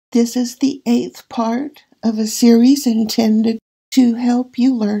This is the 8th part of a series intended to help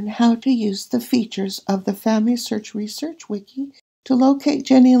you learn how to use the features of the FamilySearch Research Wiki to locate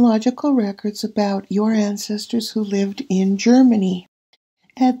genealogical records about your ancestors who lived in Germany.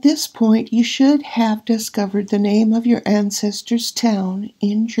 At this point, you should have discovered the name of your ancestor's town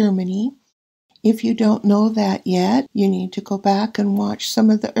in Germany. If you don't know that yet, you need to go back and watch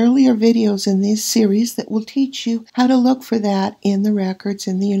some of the earlier videos in this series that will teach you how to look for that in the records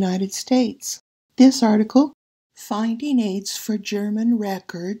in the United States. This article, Finding Aids for German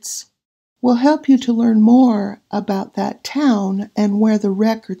Records, will help you to learn more about that town and where the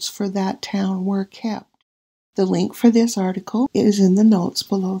records for that town were kept. The link for this article is in the notes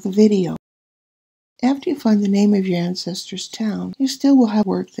below the video. After you find the name of your ancestor's town, you still will have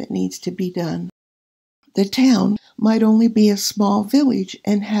work that needs to be done. The town might only be a small village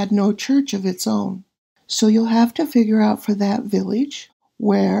and had no church of its own. So you'll have to figure out for that village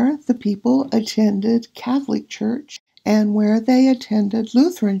where the people attended Catholic church and where they attended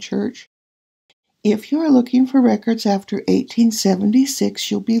Lutheran church. If you are looking for records after 1876,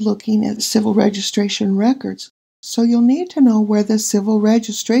 you'll be looking at civil registration records. So you'll need to know where the civil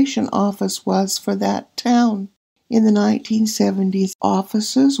registration office was for that town. In the 1970s,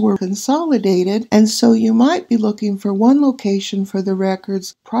 offices were consolidated, and so you might be looking for one location for the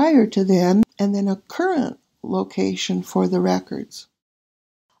records prior to then, and then a current location for the records.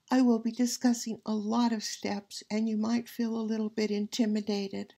 I will be discussing a lot of steps, and you might feel a little bit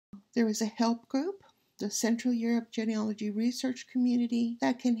intimidated. There is a help group, the Central Europe Genealogy Research Community,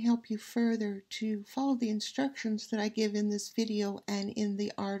 that can help you further to follow the instructions that I give in this video and in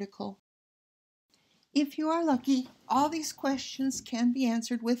the article. If you are lucky, all these questions can be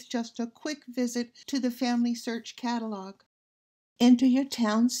answered with just a quick visit to the FamilySearch Catalog. Enter your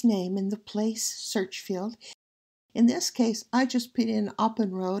town's name in the place search field. In this case, I just put in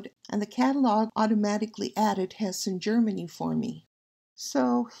Oppenrode, and the catalog automatically added Hessen, Germany for me.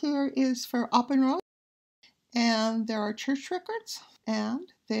 So here is for Oppenrode, and there are church records,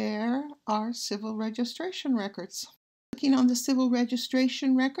 and there are civil registration records. Clicking on the civil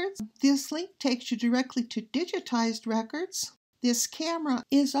registration records, this link takes you directly to digitized records. This camera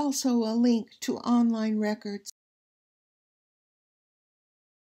is also a link to online records.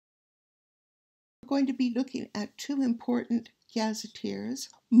 We're going to be looking at two important gazetteers,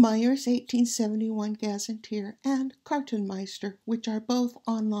 Meyer's 1871 Gazetteer and Kartenmeister, which are both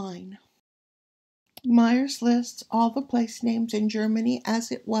online. Meyer's lists all the place names in Germany as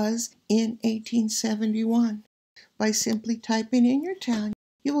it was in 1871. By simply typing in your town,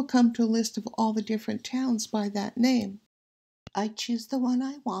 you will come to a list of all the different towns by that name. I choose the one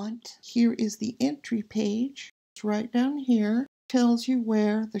I want. Here is the entry page. It's right down here. Tells you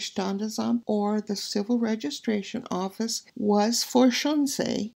where the Standesamt or the Civil Registration Office was for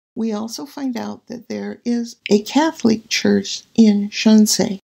Schonsee. We also find out that there is a Catholic church in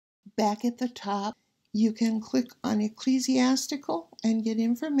Schonsee. Back at the top, you can click on Ecclesiastical and get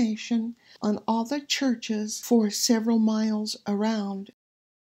information on all the churches for several miles around.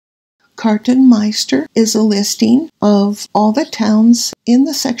 Kartenmeister is a listing of all the towns in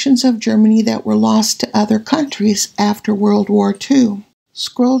the sections of Germany that were lost to other countries after World War II.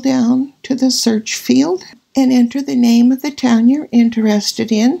 Scroll down to the search field and enter the name of the town you're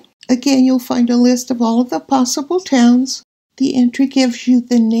interested in. Again, you'll find a list of all of the possible towns. The entry gives you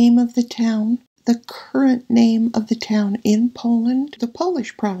the name of the town, the current name of the town in Poland, the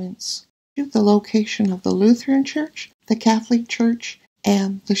Polish province, the location of the Lutheran Church, the Catholic Church,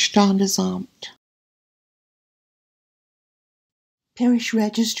 and the Standesamt. Parish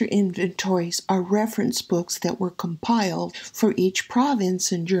register inventories are reference books that were compiled for each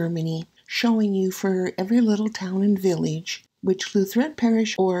province in Germany, showing you for every little town and village which Lutheran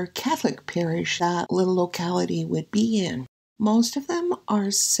parish or Catholic parish that little locality would be in. Most of them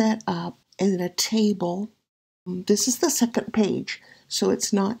are set up in a table. This is the second page, so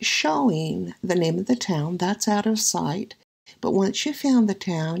it's not showing the name of the town. That's out of sight. But once you found the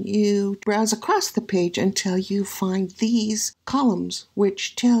town, you browse across the page until you find these columns,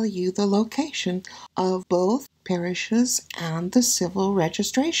 which tell you the location of both parishes and the Civil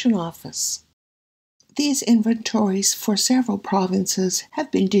Registration Office. These inventories for several provinces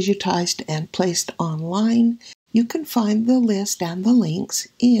have been digitized and placed online. You can find the list and the links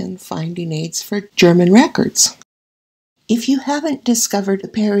in Finding Aids for German Records. If you haven't discovered the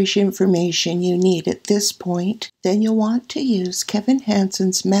parish information you need at this point, then you'll want to use Kevin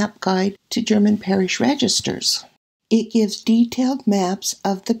Hansen's Map Guide to German Parish Registers. It gives detailed maps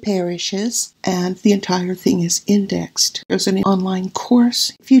of the parishes, and the entire thing is indexed. There's an online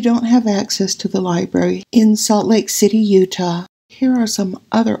course. If you don't have access to the library in Salt Lake City, Utah, Here are some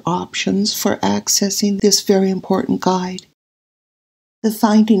other options for accessing this very important guide. The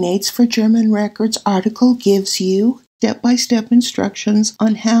Finding Aids for German Records article gives you step-by-step instructions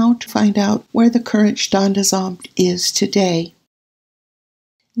on how to find out where the current Standesamt is today.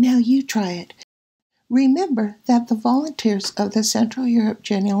 Now you try it. Remember that the volunteers of the Central Europe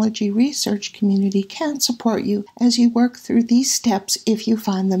Genealogy Research Community can support you as you work through these steps if you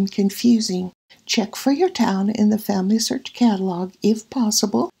find them confusing. Check for your town in the FamilySearch Catalog, if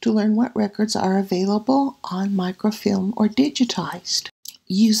possible, to learn what records are available on microfilm or digitized.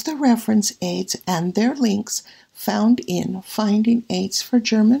 Use the reference aids and their links found in Finding Aids for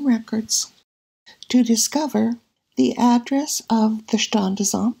German Records to discover the address of the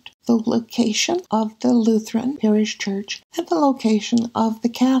Standesamt, the location of the Lutheran parish church, and the location of the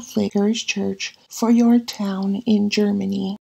Catholic parish church for your town in Germany.